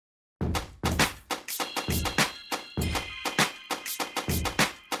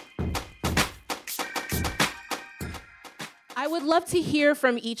I would love to hear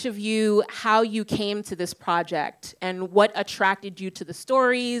from each of you how you came to this project and what attracted you to the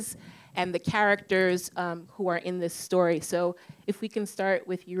stories and the characters who are in this story. So if we can start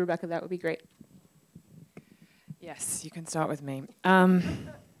with you, Rebecca, that would be great. Yes, you can start with me.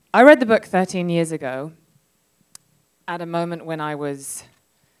 I read the book 13 years ago at a moment when I was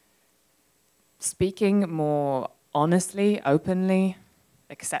speaking more honestly, openly,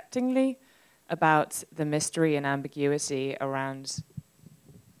 acceptingly about the mystery and ambiguity around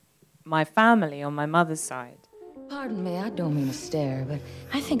my family on my mother's side. Pardon me, I don't mean to stare, but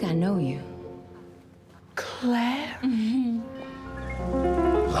I think I know you. Claire?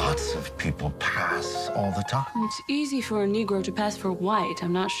 Lots of people pass all the time. It's easy for a Negro to pass for white.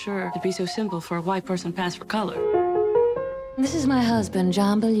 I'm not sure it'd be so simple for a white person to pass for color. This is my husband,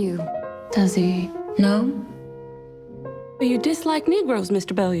 John Bellew. Does he? No? You dislike Negroes,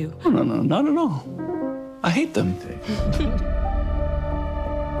 Mr. Bellew? No, not at all. I hate them.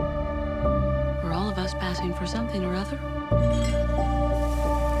 We're all of us passing for something or other.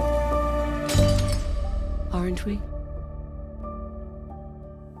 Aren't we?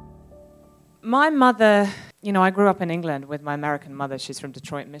 My mother, you know, I grew up in England with my American mother. She's from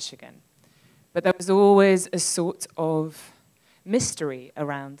Detroit, Michigan. But there was always a sort of mystery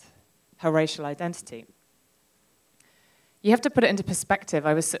around her racial identity. You have to put it into perspective.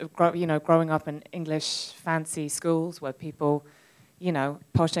 I was sort of growing up in English fancy schools where people, you know,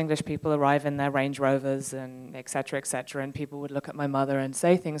 posh English people arrive in their Range Rovers and et cetera, and people would look at my mother and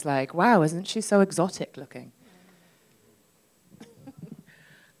say things like, wow, isn't she so exotic looking?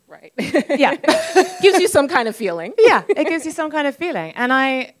 Right. Yeah. Gives you some kind of feeling. Yeah, it gives you some kind of feeling.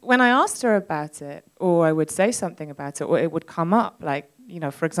 And when I asked her about it, or I would say something about it, or it would come up, like, you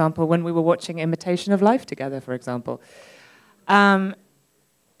know, for example, when we were watching Imitation of Life together, for example,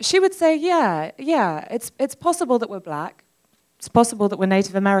 she would say, yeah, it's possible that we're black. It's possible that we're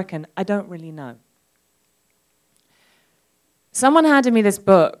Native American. I don't really know. Someone handed me this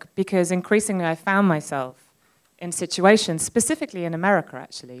book because increasingly I found myself in situations, specifically in America,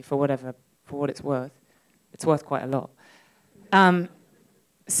 actually, for what it's worth. It's worth quite a lot.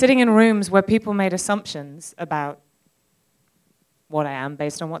 Sitting in rooms where people made assumptions about what I am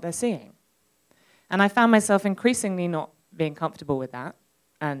based on what they're seeing. And I found myself increasingly not being comfortable with that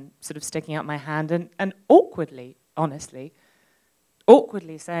and sort of sticking out my hand and awkwardly, honestly,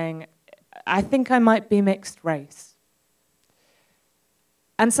 saying, I think I might be mixed race.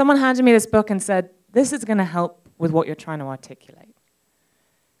 And someone handed me this book and said, this is going to help with what you're trying to articulate.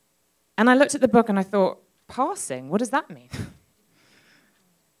 And I looked at the book and I thought, passing, what does that mean?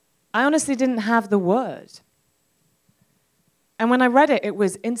 I honestly didn't have the word. And when I read it, it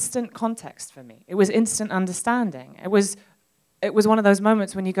was instant context for me. It was instant understanding. It was one of those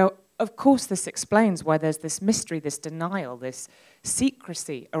moments when you go, of course this explains why there's this mystery, this denial, this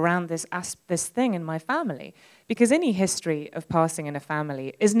secrecy around this thing in my family. Because any history of passing in a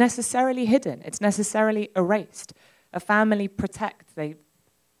family is necessarily hidden. It's necessarily erased. A family protects. They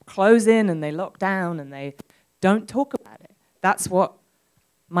close in and they lock down and they don't talk about it. That's what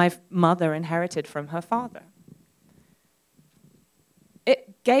my mother inherited from her father.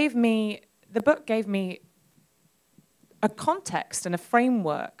 The book gave me a context and a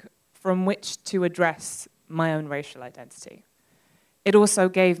framework from which to address my own racial identity. It also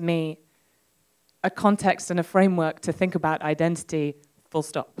gave me a context and a framework to think about identity, full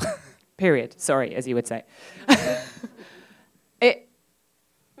stop, period, sorry, as you would say.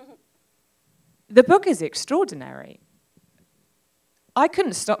 The book is extraordinary. I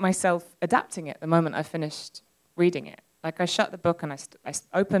couldn't stop myself adapting it the moment I finished reading it. Like, I shut the book and I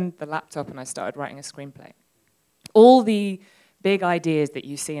opened the laptop and I started writing a screenplay. All the big ideas that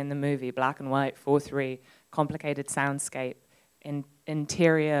you see in the movie, black and white, 4:3, complicated soundscape,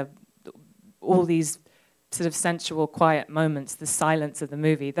 interior, all these sort of sensual, quiet moments, the silence of the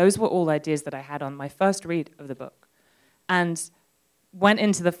movie, those were all ideas that I had on my first read of the book. And went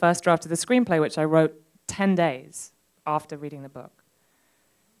into the first draft of the screenplay, which I wrote 10 days after reading the book.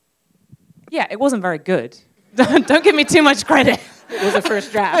 Yeah, it wasn't very good. Don't give me too much credit. It was a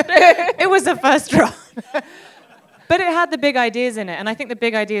first draft. It was a first draft. But it had the big ideas in it, and I think the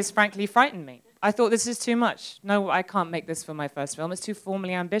big ideas, frankly, frightened me. I thought, this is too much. No, I can't make this for my first film. It's too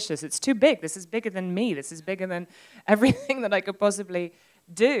formally ambitious. It's too big. This is bigger than me. This is bigger than everything that I could possibly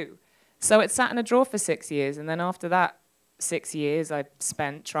do. So it sat in a drawer for 6 years, and then after that 6 years, I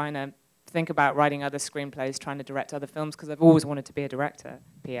spent trying to think about writing other screenplays, trying to direct other films, because I've always wanted to be a director,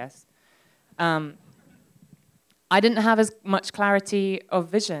 P.S. I didn't have as much clarity of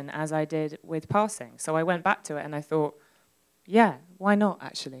vision as I did with Passing. So I went back to it and I thought, yeah, why not,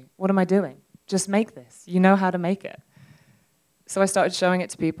 actually? What am I doing? Just make this. You know how to make it. So I started showing it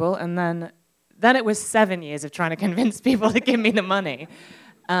to people, and then it was 7 years of trying to convince people to give me the money.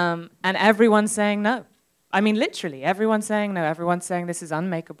 And everyone's saying no. I mean, literally, everyone's saying no. Everyone's saying this is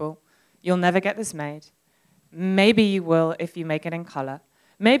unmakeable. You'll never get this made. Maybe you will if you make it in color.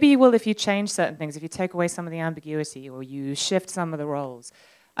 Maybe you will if you change certain things, if you take away some of the ambiguity or you shift some of the roles.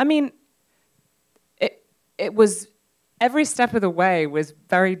 I mean, it was, every step of the way was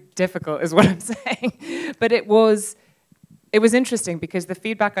very difficult, is what I'm saying. But it was interesting because the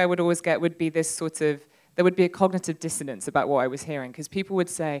feedback I would always get would be this sort of, there would be a cognitive dissonance about what I was hearing, because people would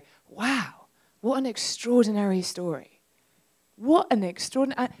say, wow, what an extraordinary story. What an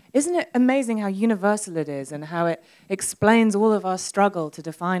extraordinary, isn't it amazing how universal it is and how it explains all of our struggle to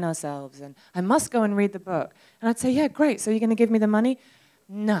define ourselves, and I must go and read the book. And I'd say, yeah, great, so you're going to give me the money?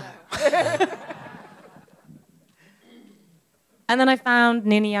 No. And then I found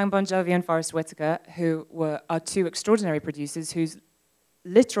Nina Young Bon Jovi and Forrest Whitaker, who are two extraordinary producers whose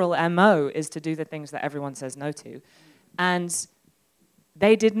literal MO is to do the things that everyone says no to. And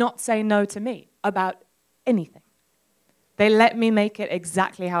they did not say no to me about anything. They let me make it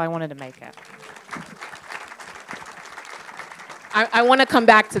exactly how I wanted to make it. I want to come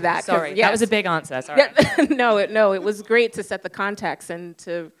back to that. Sorry, yes. that was a big answer, sorry. No, it was great to set the context and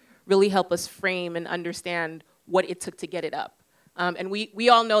to really help us frame and understand what it took to get it up. And we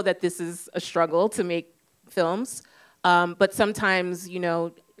all know that this is a struggle to make films, but sometimes, you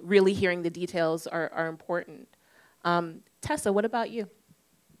know, really hearing the details are important. Tessa, what about you?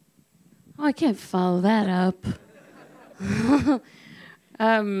 Oh, I can't follow that up.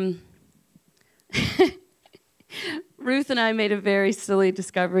 Ruth and I made a very silly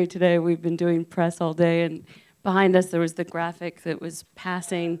discovery today. We've been doing press all day, and behind us there was the graphic that was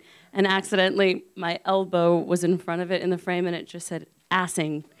passing, and accidentally my elbow was in front of it in the frame, and it just said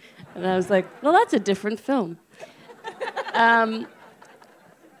assing. And I was like, well, that's a different film. I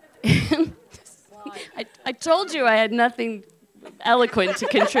told you I had nothing eloquent to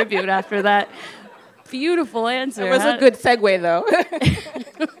contribute after that beautiful answer. It was a good segue, though.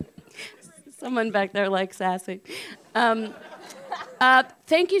 Someone back there likes sassing.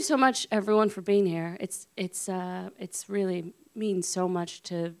 Thank you so much, everyone, for being here. It's really means so much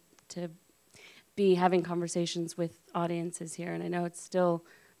to be having conversations with audiences here, and I know it's still,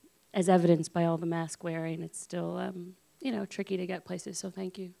 as evidenced by all the mask wearing, it's still you know, tricky to get places. So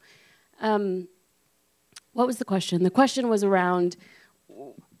thank you. What was the question? The question was around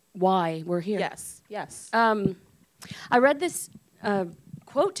why we're here. Yes, yes. I read this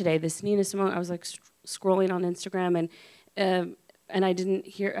quote today, this Nina Simone. I was like scrolling on Instagram, and I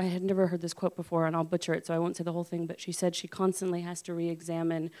had never heard this quote before, and I'll butcher it, so I won't say the whole thing, but she said she constantly has to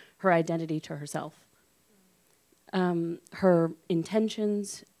re-examine her identity to herself. Her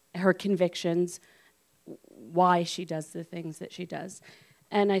intentions, her convictions, why she does the things that she does.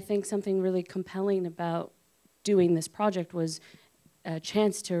 And I think something really compelling about doing this project was a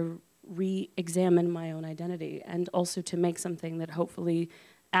chance to re-examine my own identity, and also to make something that hopefully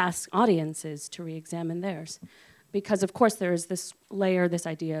asks audiences to re-examine theirs. Because of course there is this layer, this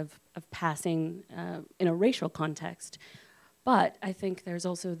idea of passing in a racial context, but I think there's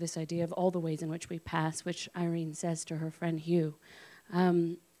also this idea of all the ways in which we pass, which Irene says to her friend Hugh.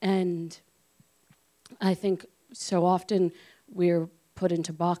 And I think so often we're put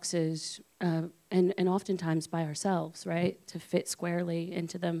into boxes, and oftentimes by ourselves, right? To fit squarely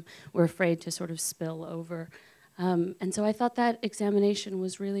into them, we're afraid to sort of spill over. And so I thought that examination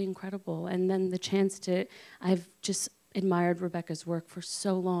was really incredible. And then the chance to, I've just admired Rebecca's work for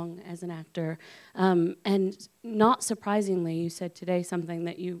so long as an actor. And not surprisingly, you said today something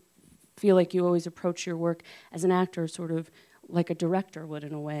that you feel like you always approach your work as an actor sort of like a director would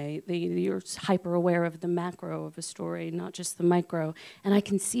in a way. You're hyper aware of the macro of a story, not just the micro. And I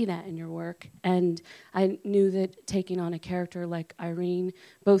can see that in your work. And I knew that taking on a character like Irene,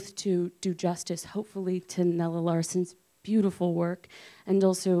 both to do justice, hopefully, to Nella Larsen's beautiful work, and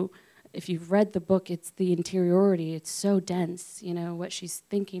also, if you've read the book, it's the interiority. It's so dense, you know, what she's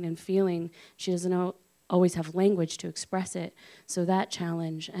thinking and feeling. She doesn't always have language to express it. So that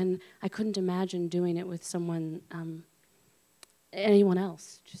challenge. And I couldn't imagine doing it with someone anyone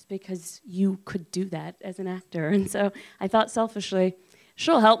else, just because you could do that as an actor. And so I thought selfishly,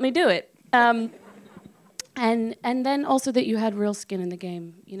 she'll help me do it. And then also that you had real skin in the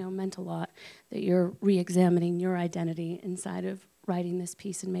game, you know, meant a lot, that you're re-examining your identity inside of writing this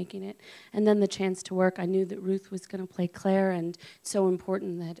piece and making it. And then the chance to work, I knew that Ruth was going to play Claire, and it's so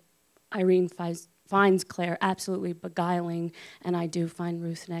important that Irene finds Claire absolutely beguiling, and I do find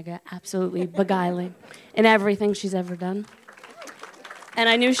Ruth Negga absolutely beguiling in everything she's ever done. And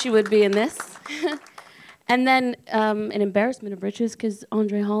I knew she would be in this. And then an embarrassment of riches, because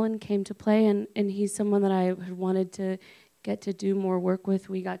André Holland came to play, and he's someone that I had wanted to get to do more work with.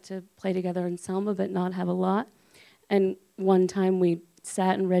 We got to play together in Selma, but not have a lot. And one time we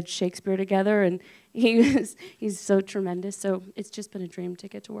sat and read Shakespeare together, and he's so tremendous. So it's just been a dream to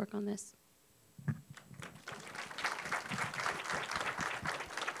get to work on this.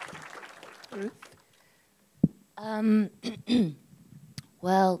 Ruth?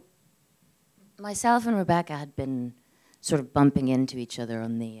 Well, myself and Rebecca had been sort of bumping into each other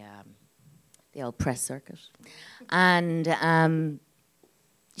on the old press circuit. And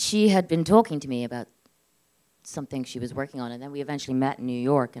she had been talking to me about something she was working on, and then we eventually met in New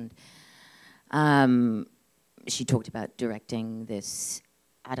York, and she talked about directing this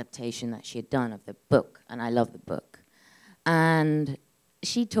adaptation that she had done of the book, and I love the book. And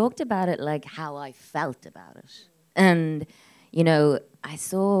she talked about it like how I felt about it. And, you know, I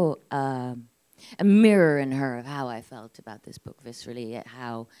saw a mirror in her of how I felt about this book viscerally, at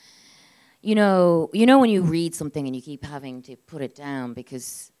how, you know when you read something and you keep having to put it down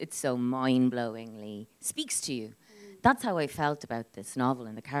because it so mind-blowingly speaks to you. That's how I felt about this novel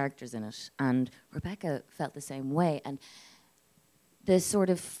and the characters in it. And Rebecca felt the same way. And the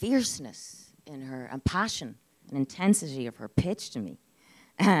sort of fierceness in her and passion and intensity of her pitch to me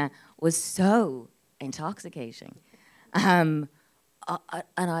was so intoxicating. And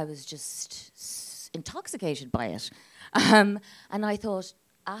I was just intoxicated by it. And I thought,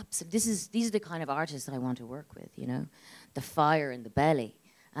 absolutely, these are the kind of artists that I want to work with, you know? The fire in the belly.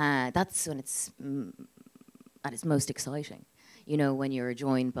 That's when it's at its most exciting, you know, when you're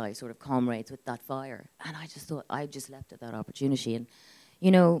joined by sort of comrades with that fire. And I just thought, I just leapt at that opportunity. And, you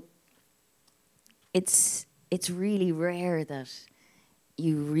know, it's really rare that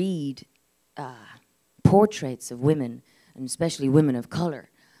you read portraits of women, and especially women of colour,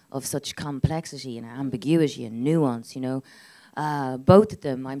 of such complexity and ambiguity and nuance, you know. Both of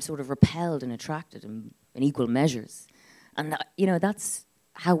them, I'm sort of repelled and attracted in equal measures. And, you know, that's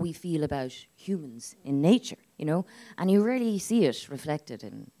how we feel about humans in nature, you know. And you rarely see it reflected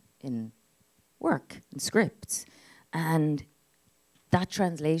in work, in scripts. And that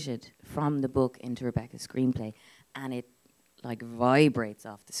translated from the book into Rebecca's screenplay, and it like vibrates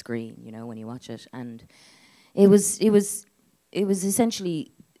off the screen, you know, when you watch it. And it was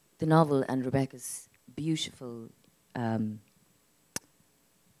essentially the novel and Rebecca's beautiful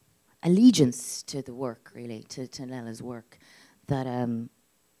allegiance to the work, really, to Nella's work, that,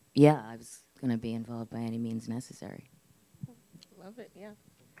 yeah, I was going to be involved by any means necessary. Love it, yeah.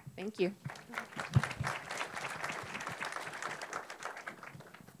 Thank you.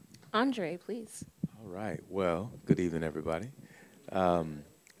 André, please. All right. Well, good evening, everybody.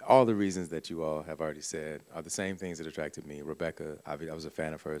 All the reasons that you all have already said are the same things that attracted me. Rebecca, I was a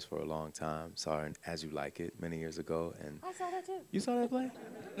fan of hers for a long time. Saw her in As You Like It many years ago. And I saw that too. You saw that play?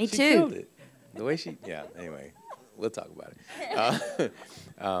 Me she too. Killed it. The way she, yeah, anyway, we'll talk about it.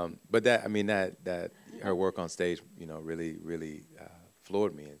 But that, I mean, that her work on stage, you know, really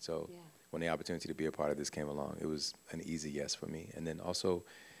floored me. And so when the opportunity to be a part of this came along, it was an easy yes for me. And then also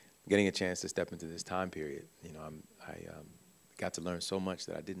getting a chance to step into this time period, you know, I got to learn so much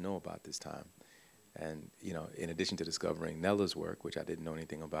that I didn't know about this time. And, you know, in addition to discovering Nella's work, which I didn't know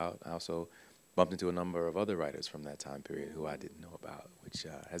anything about, I also bumped into a number of other writers from that time period who I didn't know about, which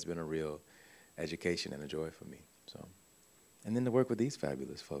has been a real education and a joy for me. So, and then to work with these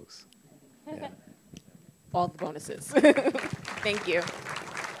fabulous folks. Yeah. All the bonuses. Thank you.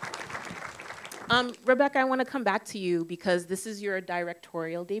 Rebecca, I want to come back to you because this is your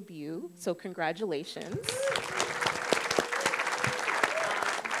directorial debut, so congratulations.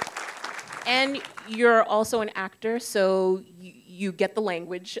 And you're also an actor, so you get the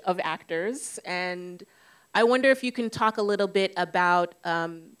language of actors. And I wonder if you can talk a little bit about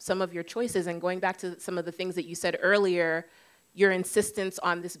some of your choices, and going back to some of the things that you said earlier, your insistence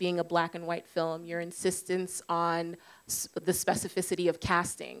on this being a black and white film, your insistence on the specificity of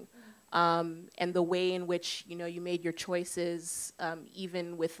casting, and the way in which, you know, you made your choices,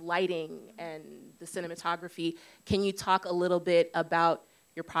 even with lighting and the cinematography. Can you talk a little bit about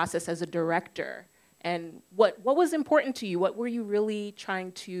your process as a director, and what was important to you? What were you really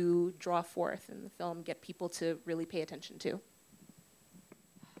trying to draw forth in the film, get people to really pay attention to?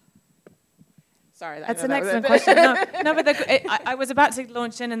 Sorry, that's an excellent question. No, but I was about to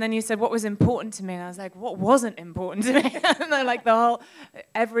launch in, and then you said what was important to me, and I was like, what wasn't important to me? And then, like,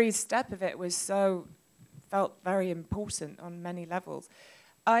 every step of it felt very important on many levels.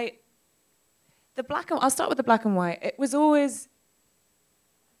 I'll start with the black and white. It was always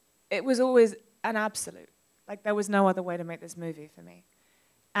an absolute. Like, there was no other way to make this movie for me.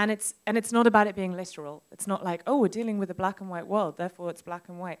 And it's not about it being literal. It's not like, oh, we're dealing with a black and white world, therefore it's black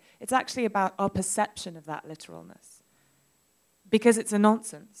and white. It's actually about our perception of that literalness. Because it's a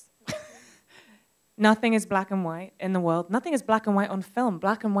nonsense. Nothing is black and white in the world. Nothing is black and white on film.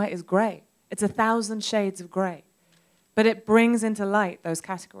 Black and white is gray. It's 1,000 shades of gray. But it brings into light those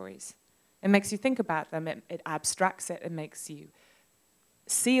categories. It makes you think about them. It abstracts it. It makes you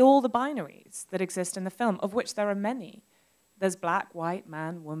see all the binaries that exist in the film, of which there are many. There's black, white,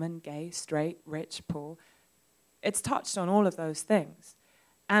 man, woman, gay, straight, rich, poor. It's touched on all of those things.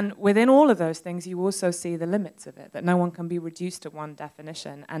 And within all of those things, you also see the limits of it, that no one can be reduced to one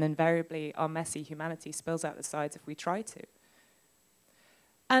definition, and invariably our messy humanity spills out the sides if we try to.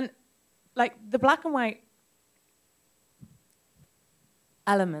 And like the black and white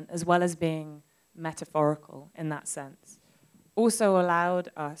element, as well as being metaphorical in that sense, also allowed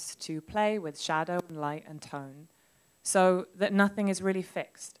us to play with shadow and light and tone so that nothing is really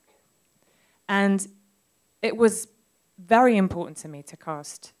fixed. And it was very important to me to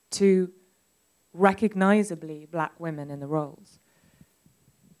cast two recognizably black women in the roles.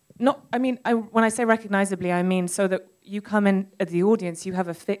 When I say recognizably, I mean so that you come in as the audience, you have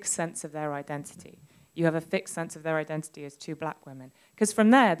a fixed sense of their identity. You have a fixed sense of their identity as two black women. Because from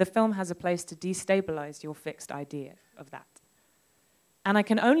there, the film has a place to destabilize your fixed idea of that. And I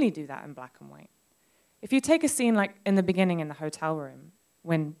can only do that in black and white. If you take a scene like in the beginning in the hotel room,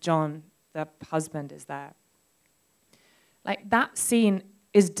 when John, the husband, is there, like that scene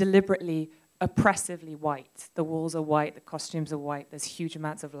is deliberately oppressively white. The walls are white, the costumes are white, there's huge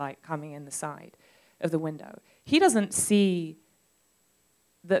amounts of light coming in the side of the window. He doesn't see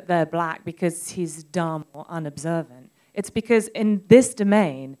that they're black because he's dumb or unobservant. It's because in this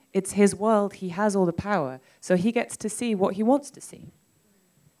domain, it's his world, he has all the power, so he gets to see what he wants to see.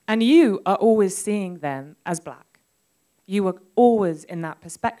 And you are always seeing them as black. You were always in that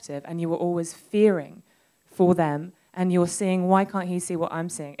perspective, and you were always fearing for them, and you're seeing, why can't he see what I'm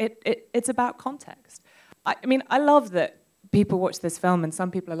seeing? It's about context. I mean, I love that people watch this film, and some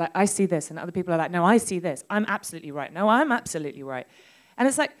people are like, I see this, and other people are like, no, I see this. I'm absolutely right. No, I'm absolutely right. And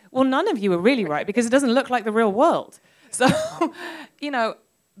it's like, well, none of you are really right, because it doesn't look like the real world. So,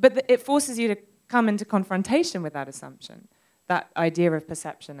 but it forces you to come into confrontation with that assumption, that idea of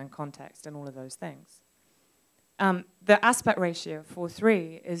perception and context and all of those things. The aspect ratio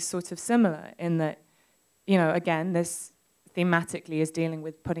 4:3 is sort of similar in that, again, this thematically is dealing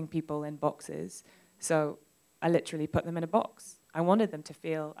with putting people in boxes. So I literally put them in a box. I wanted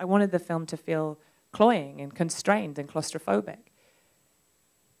the film to feel cloying and constrained and claustrophobic.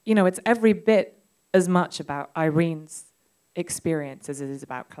 It's every bit as much about Irene's experience as it is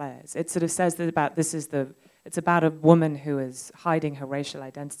about Claire's. It sort of says that it's about a woman who is hiding her racial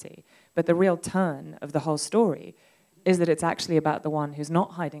identity. But the real turn of the whole story is that it's actually about the one who's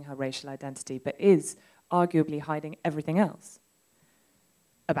not hiding her racial identity, but is arguably hiding everything else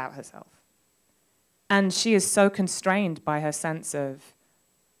about herself. And she is so constrained by her sense of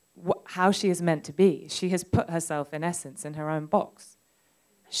how she is meant to be. She has put herself, in essence, in her own box.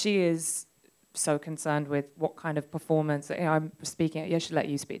 She is so concerned with what kind of performance. I'm speaking. I should let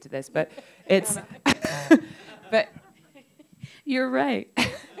you speak to this, but it's. But you're right.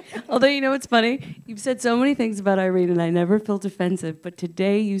 Although, what's funny? You've said so many things about Irene, and I never felt offensive. But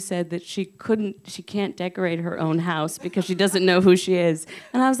today you said that she can't decorate her own house because she doesn't know who she is.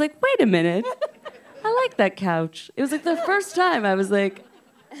 And I was like, wait a minute. I like that couch. It was like the first time I was like.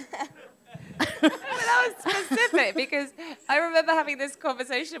 That was specific because I remember having this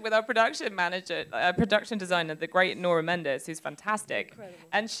conversation with our production manager, production designer, the great Nora Mendes, who's fantastic. Incredible.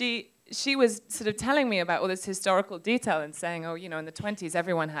 And she was sort of telling me about all this historical detail and saying, oh, in the 20s,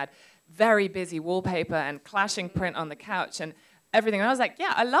 everyone had very busy wallpaper and clashing print on the couch and everything. And I was like,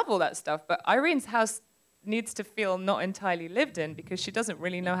 yeah, I love all that stuff, but Irene's house needs to feel not entirely lived in because she doesn't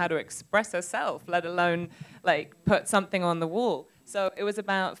really know how to express herself, let alone put something on the wall. So it was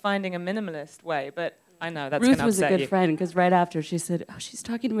about finding a minimalist way, but I know that's going to upset you. Ruth was a good friend because right after she said, oh, she's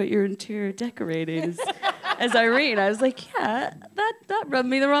talking about your interior decorating as Irene. I was like, yeah, that rubbed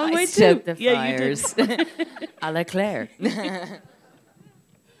me the wrong way too. I stoked the fires. A la Claire.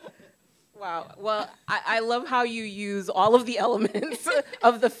 Wow. Well, I love how you use all of the elements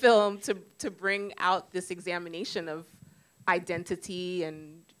of the film to bring out this examination of identity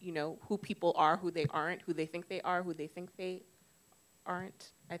and, who people are, who they aren't, who they think they are, who they think they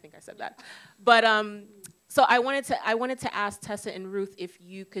aren't. I think I said that. But so I wanted to ask Tessa and Ruth if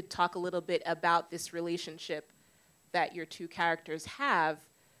you could talk a little bit about this relationship that your two characters have,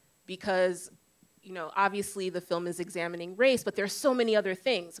 because obviously the film is examining race, but there's so many other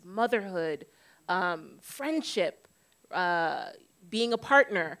things: motherhood, friendship, being a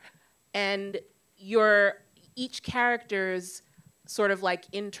partner, and each character's sort of like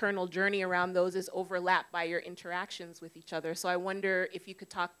internal journey around those is overlapped by your interactions with each other. So I wonder if you could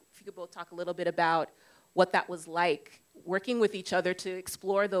both talk a little bit about what that was like working with each other to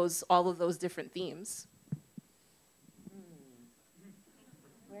explore all of those different themes.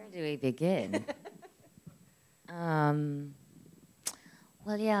 Where do we begin?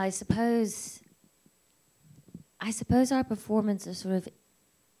 Well, yeah, I suppose our performances are sort of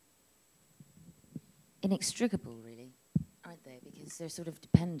inextricable, really, aren't they? Because they're sort of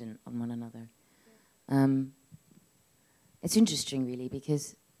dependent on one another. It's interesting, really,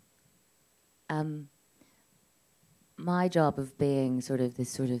 because my job of being sort of this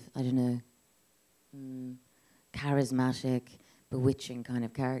sort of, I don't know, charismatic, bewitching kind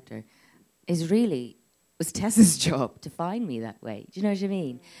of character was Tessa's job to find me that way. Do you know what I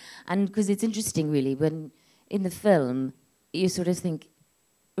mean? And because it's interesting, really, when in the film, you sort of think,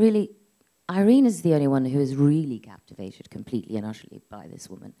 really, Irene is the only one who is really captivated completely and utterly by this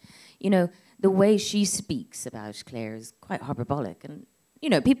woman. You know, the way she speaks about Claire is quite hyperbolic, and, you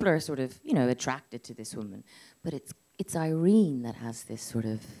know, people are sort of, you know, attracted to this woman. But it's Irene that has this sort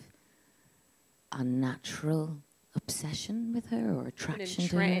of unnatural obsession with her, or attraction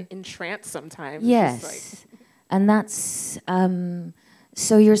to her. Entranced sometimes. Yes. And that's,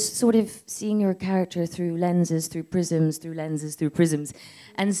 so you're sort of seeing your character through lenses, through prisms, through lenses, through prisms.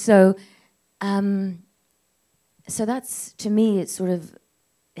 And so that's, to me, it's sort of,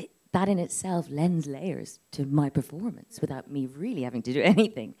 that in itself lends layers to my performance without me really having to do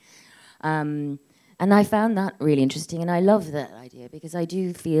anything. And I found that really interesting, and I love that idea, because I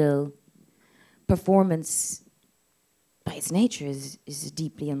do feel performance, by its nature, is a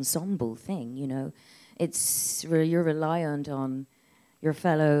deeply ensemble thing, you know. It's where you're reliant on your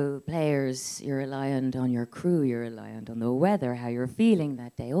fellow players, you're reliant on your crew, you're reliant on the weather, how you're feeling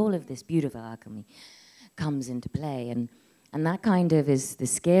that day. All of this beautiful alchemy comes into play, and that kind of is the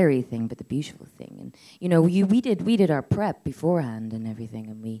scary thing, but the beautiful thing. And you know, we did our prep beforehand and everything,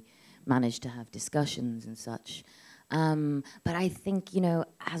 and we managed to have discussions and such. But I think, you know,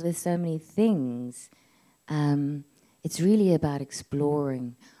 as with so many things, it's really about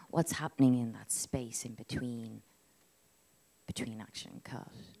exploring what's happening in that space in between action and cut,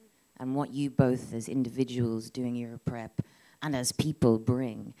 and what you both as individuals doing your prep and as people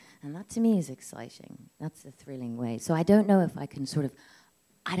bring. And that to me is exciting. That's the thrilling way. So I don't know if I can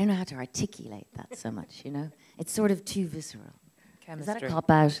I don't know how to articulate that so much, you know? It's sort of too visceral. Chemistry. Is that a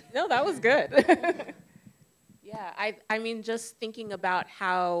cop-out? No, that was good. Yeah, I mean, just thinking about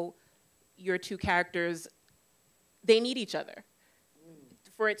how your two characters, they need each other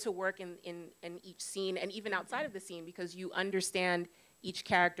for it to work in each scene, and even outside of the scene, because you understand each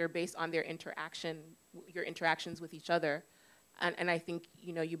character based on your interactions with each other. And I think,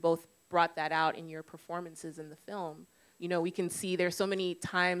 you know, you both brought that out in your performances in the film. You know, we can see there's so many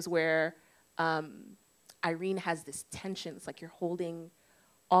times where Irene has this tension. It's like you're holding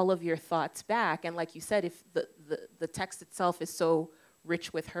all of your thoughts back. And like you said, if the text itself is so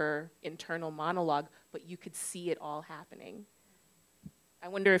rich with her internal monologue, but you could see it all happening. I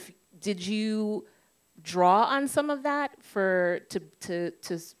wonder did you draw on some of that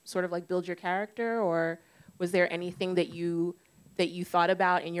to sort of like build your character, or was there anything that you thought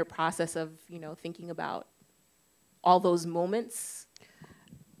about in your process of, you know, thinking about all those moments?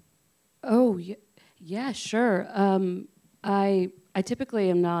 Oh, yeah, sure. I typically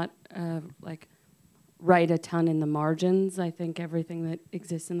am not like write a ton in the margins. I think everything that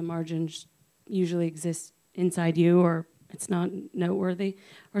exists in the margins usually exists inside you, or it's not noteworthy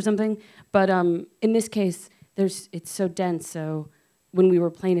or something. But in this case, it's so dense. So when we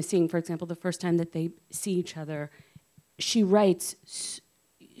were playing a scene, for example, the first time that they see each other, she writes,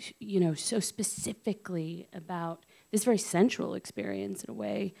 you know, so specifically about this very sensual experience in a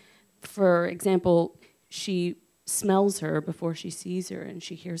way. For example, she smells her before she sees her, and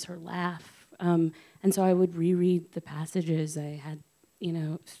she hears her laugh. And so I would reread the passages. I had, you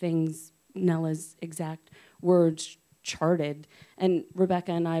know, Nella's exact words charted, and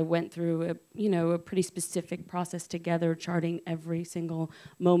Rebecca and I went through a pretty specific process together, charting every single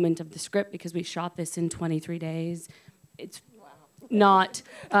moment of the script, because we shot this in 23 days. It's not,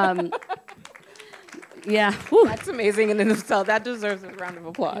 yeah. Whew. That's amazing in itself. That deserves a round of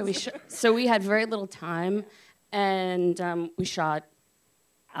applause. Yeah, so we had very little time, and we shot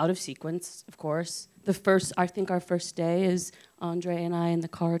out of sequence, of course. I think our first day is Andre and I in the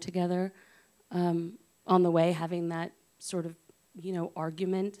car together, on the way, having that sort of, you know,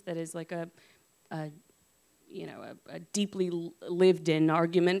 argument that is like a you know, a deeply lived-in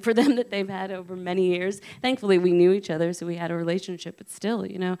argument for them that they've had over many years. Thankfully, we knew each other, so we had a relationship, but still,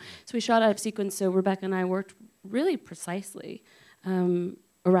 you know. So we shot out of sequence, so Rebecca and I worked really precisely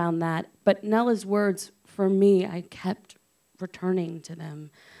around that. But Nella's words, for me, I kept returning to them.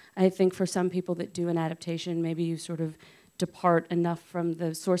 I think for some people that do an adaptation, maybe you sort of depart enough from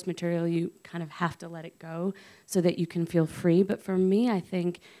the source material, you kind of have to let it go so that you can feel free. But for me, I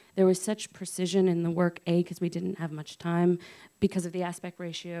think there was such precision in the work, A, because we didn't have much time, because of the aspect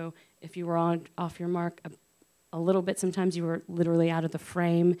ratio. If you were off your mark a little bit, sometimes you were literally out of the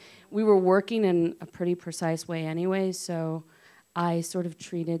frame. We were working in a pretty precise way anyway, so I sort of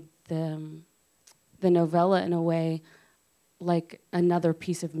treated the novella in a way like another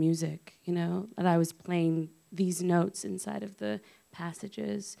piece of music, you know, that I was playing these notes inside of the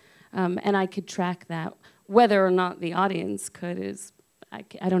passages. And I could track that. Whether or not the audience could is,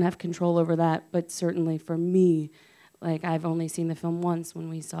 I don't have control over that, but certainly for me, like I've only seen the film once when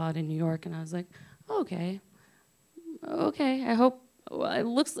we saw it in New York, and I was like, okay, I hope, well, it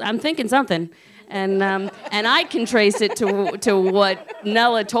looks, I'm thinking something. And I can trace it to what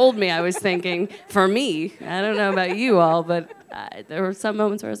Nella told me I was thinking for me. I don't know about you all, but there were some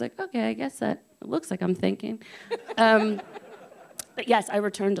moments where I was like, okay, I guess that it looks like I'm thinking. But yes, I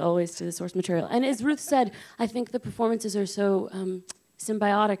returned always to the source material. And as Ruth said, I think the performances are so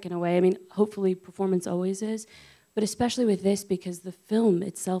symbiotic in a way. I mean, hopefully performance always is, but especially with this because the film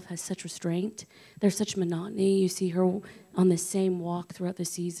itself has such restraint. There's such monotony. You see her on the same walk throughout the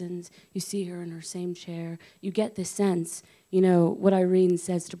seasons. You see her in her same chair. You get this sense, you know, what Irene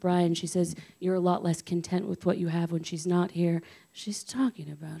says to Brian. She says, you're a lot less content with what you have when she's not here. She's talking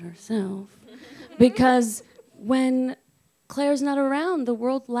about herself. Because when Claire's not around, the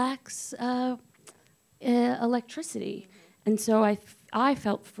world lacks electricity. And so I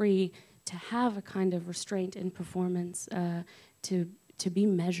felt free to have a kind of restraint in performance, to be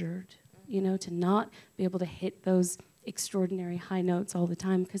measured, you know, to not be able to hit those extraordinary high notes all the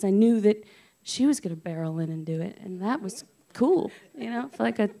time, because I knew that she was going to barrel in and do it, and that was cool, you know, for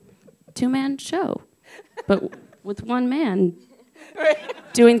like a two-man show, but with one man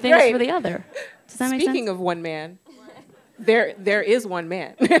doing things for the other. Does that make sense? Speaking of one man, there is one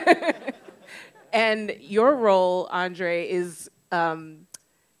man. And your role, Andre, is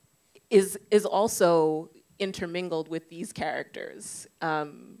also intermingled with these characters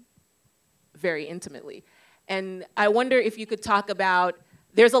very intimately. And I wonder if you could talk about,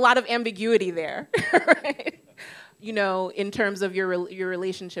 there's a lot of ambiguity there, right? You know, in terms of your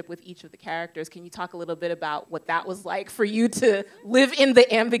relationship with each of the characters. Can you talk a little bit about what that was like for you to live in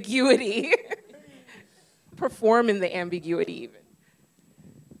the ambiguity, perform in the ambiguity even?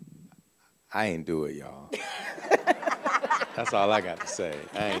 I ain't do it, y'all. That's all I got to say.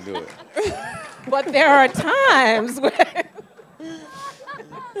 I ain't do it. But there are times when...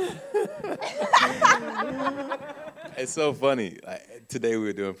 It's so funny. Like, today we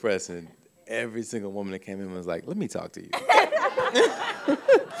were doing press, and every single woman that came in was like, let me talk to you.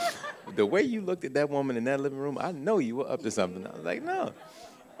 The way you looked at that woman in that living room, I know you were up to something. I was like, no.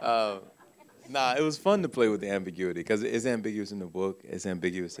 Nah, it was fun to play with the ambiguity, because it's ambiguous in the book, it's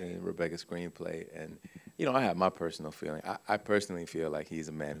ambiguous in Rebecca's screenplay, and you know, I have my personal feeling. I personally feel like he's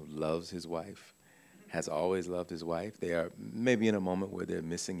a man who loves his wife, has always loved his wife. They are maybe in a moment where they're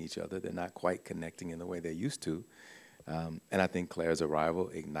missing each other, they're not quite connecting in the way they used to, and I think Claire's arrival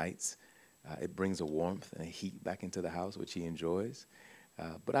ignites, it brings a warmth and a heat back into the house, which he enjoys,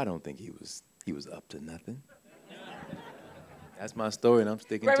 but I don't think he was up to nothing. That's my story, and I'm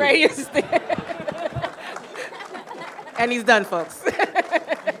sticking to it. And he's done, folks.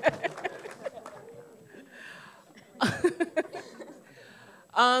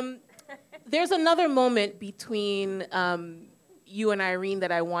 There's another moment between you and Irene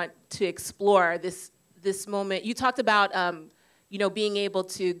that I want to explore. This moment, you talked about you know, being able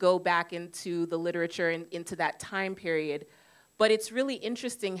to go back into the literature and into that time period, but it's really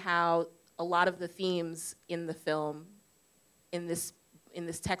interesting how a lot of the themes in the film, in this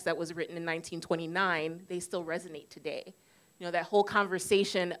text that was written in 1929, they still resonate today. You know, that whole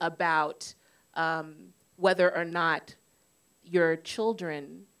conversation about whether or not your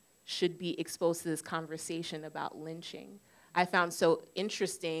children should be exposed to this conversation about lynching, I found so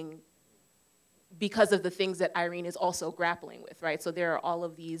interesting because of the things that Irene is also grappling with, right? So there are all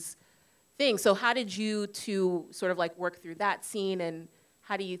of these things. So how did you two sort of like work through that scene, and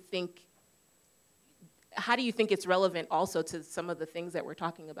how do you think it's relevant also to some of the things that we're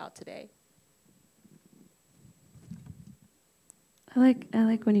talking about today? I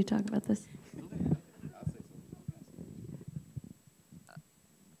like when you talk about this.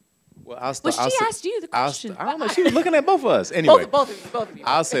 Well, I'll Well, start. she asked you the question. I don't know. She was looking at both of us. Anyway, Both of you.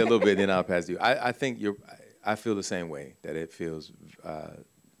 I'll say a little bit, then I'll pass to you. I think I feel the same way, that it feels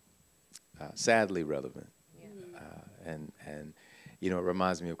sadly relevant, and you know, it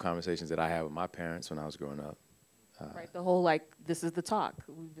reminds me of conversations that I had with my parents when I was growing up. Right, the whole like, this is the talk.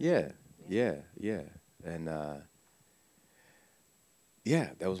 Yeah, and yeah,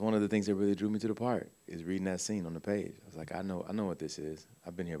 that was one of the things that really drew me to the part, is reading that scene on the page. I was like, I know what this is.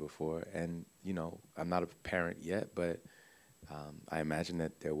 I've been here before, and you know, I'm not a parent yet, but I imagine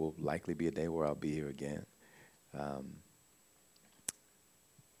that there will likely be a day where I'll be here again.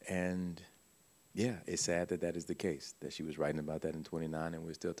 And yeah, it's sad that that is the case, that she was writing about that in 29 and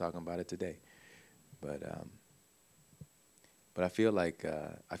we're still talking about it today. But I feel like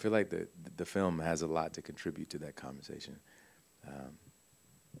the film has a lot to contribute to that conversation.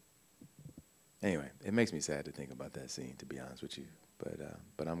 Anyway, it makes me sad to think about that scene, to be honest with you.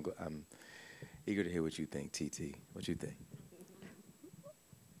 But I'm eager to hear what you think, TT. What you think?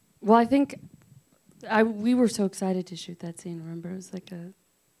 Well, I think we were so excited to shoot that scene. Remember, it was like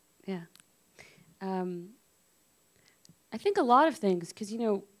yeah. I think a lot of things, because, you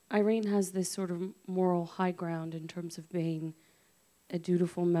know, Irene has this sort of moral high ground in terms of being a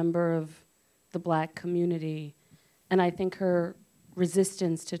dutiful member of the Black community. And I think her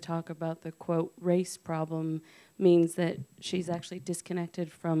resistance to talk about the, quote, race problem means that she's actually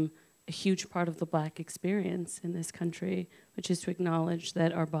disconnected from a huge part of the Black experience in this country, which is to acknowledge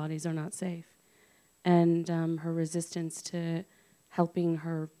that our bodies are not safe. And her resistance to helping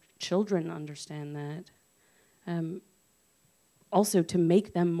her children understand that, also to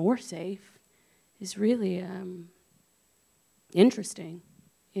make them more safe, is really interesting,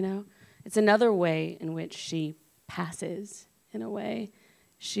 you know? It's another way in which she passes, in a way.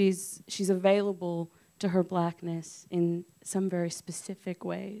 She's available to her Blackness in some very specific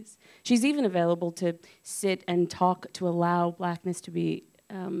ways. She's even available to sit and talk, to allow Blackness to be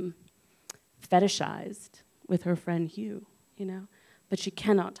fetishized with her friend Hugh, you know? But she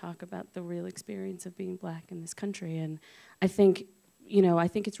cannot talk about the real experience of being Black in this country. And I think, you know, I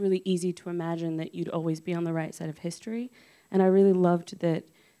think it's really easy to imagine that you'd always be on the right side of history. And I really loved that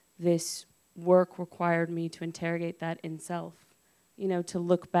this work required me to interrogate that in self, you know, to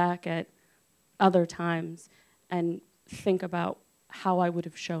look back at other times and think about how I would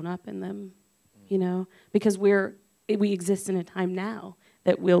have shown up in them, you know, because we exist in a time now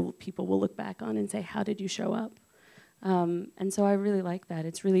that people will look back on and say, how did you show up? And so I really like that.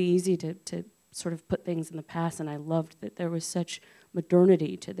 It's really easy to sort of put things in the past, and I loved that there was such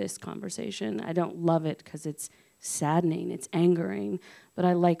modernity to this conversation. I don't love it because it's saddening, it's angering, but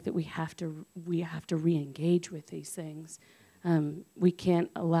I like that we have to re-engage with these things. We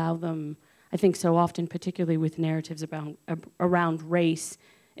can't allow them. I think so often, particularly with narratives around race,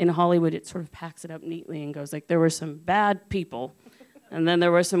 in Hollywood it sort of packs it up neatly and goes like, there were some bad people, and then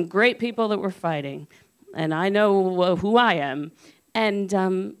there were some great people that were fighting, and I know who I am. And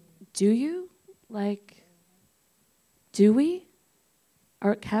do you? Like, do we?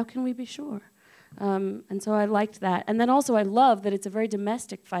 Or how can we be sure? And so I liked that. And then also I love that it's a very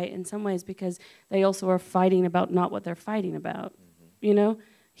domestic fight in some ways, because they also are fighting about not what they're fighting about. Mm-hmm. You know?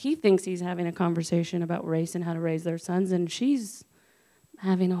 He thinks he's having a conversation about race and how to raise their sons, and she's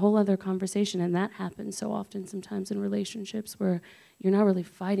having a whole other conversation. And that happens so often sometimes in relationships where you're not really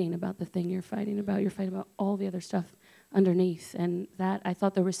fighting about the thing you're fighting about. You're fighting about all the other stuff underneath. And that, I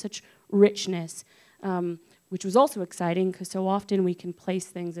thought there was such richness, which was also exciting, because so often we can place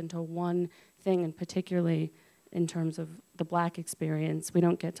things into one thing, and particularly in terms of the Black experience, we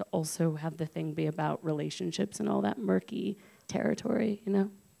don't get to also have the thing be about relationships and all that murky territory, you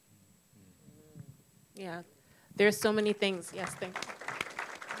know? Yeah, there's so many things. Yes, thank you.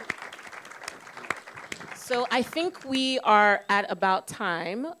 So I think we are at about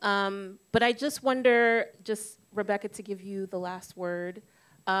time, but I just wonder, just Rebecca, to give you the last word,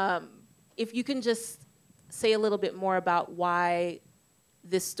 if you can just say a little bit more about why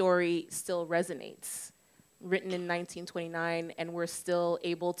this story still resonates, written in 1929, and we're still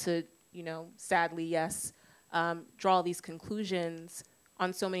able to, you know, sadly, yes, draw these conclusions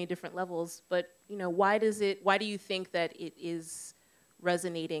on so many different levels. But, you know, why do you think that it is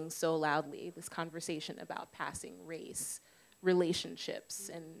resonating so loudly, this conversation about passing race, relationships,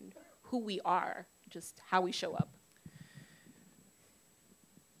 and who we are, just how we show up?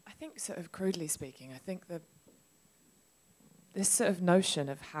 I think, sort of crudely speaking, I think that this sort of notion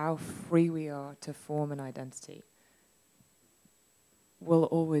of how free we are to form an identity will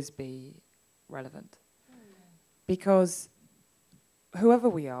always be relevant. Because whoever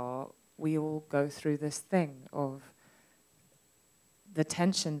we are, we all go through this thing of the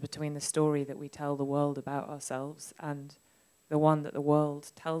tension between the story that we tell the world about ourselves and the one that the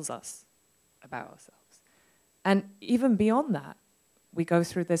world tells us about ourselves. And even beyond that, we go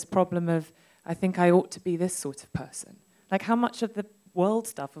through this problem of, I think I ought to be this sort of person. Like, how much of the world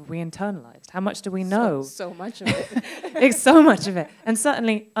stuff have we internalized? How much do we know? So much of it. It's so much of it. And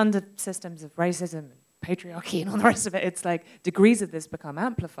certainly under systems of racism and patriarchy and all the rest of it, it's like degrees of this become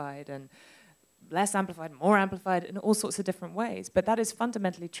amplified and less amplified, more amplified in all sorts of different ways. But that is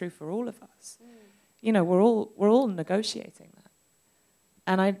fundamentally true for all of us. You know, we're all negotiating that.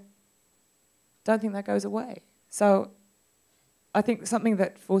 And I don't think that goes away. So I think something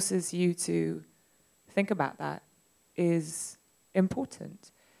that forces you to think about that is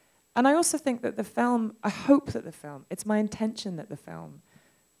important. And I also think that the film, I hope that the film, it's my intention that the film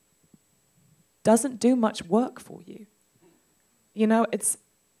doesn't do much work for you. You know, it's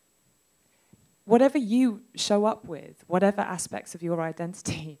whatever you show up with, whatever aspects of your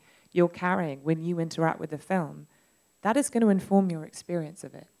identity you're carrying when you interact with the film, that is going to inform your experience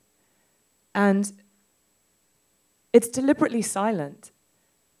of it. And it's deliberately silent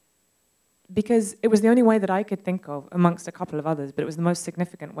because it was the only way that I could think of, amongst a couple of others, but it was the most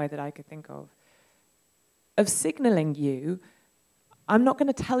significant way that I could think of signaling you, I'm not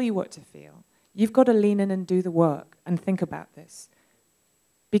going to tell you what to feel. You've got to lean in and do the work and think about this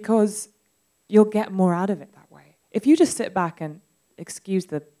because you'll get more out of it that way. If you just sit back and, excuse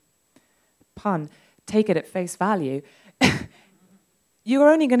the pun, take it at face value, you're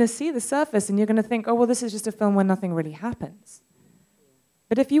only going to see the surface and you're going to think, oh, well, this is just a film where nothing really happens.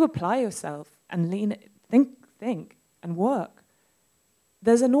 But if you apply yourself and think and work,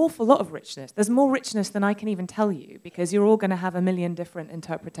 there's an awful lot of richness. There's more richness than I can even tell you because you're all going to have a million different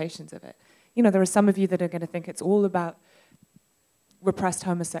interpretations of it. You know, there are some of you that are going to think it's all about repressed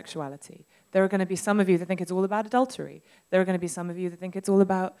homosexuality. There are going to be some of you that think it's all about adultery. There are going to be some of you that think it's all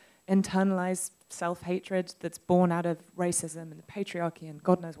about internalized self-hatred that's born out of racism and the patriarchy and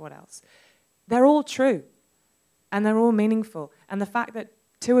God knows what else. They're all true, and they're all meaningful. And the fact that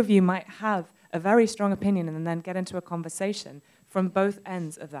two of you might have a very strong opinion and then get into a conversation from both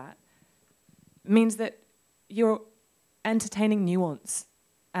ends of that means that you're entertaining nuance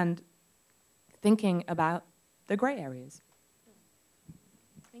and thinking about the gray areas.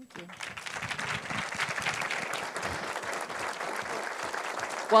 Thank you.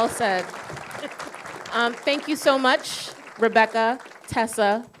 Well said. Thank you so much, Rebecca,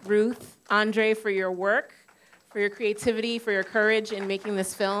 Tessa, Ruth, Andre, for your work, for your creativity, for your courage in making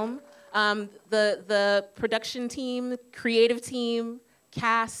this film. The production team, creative team,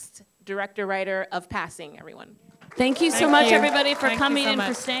 cast, director, writer of Passing, everyone. Thank you so much, everybody, for coming and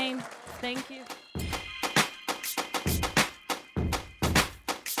for staying. Thank you.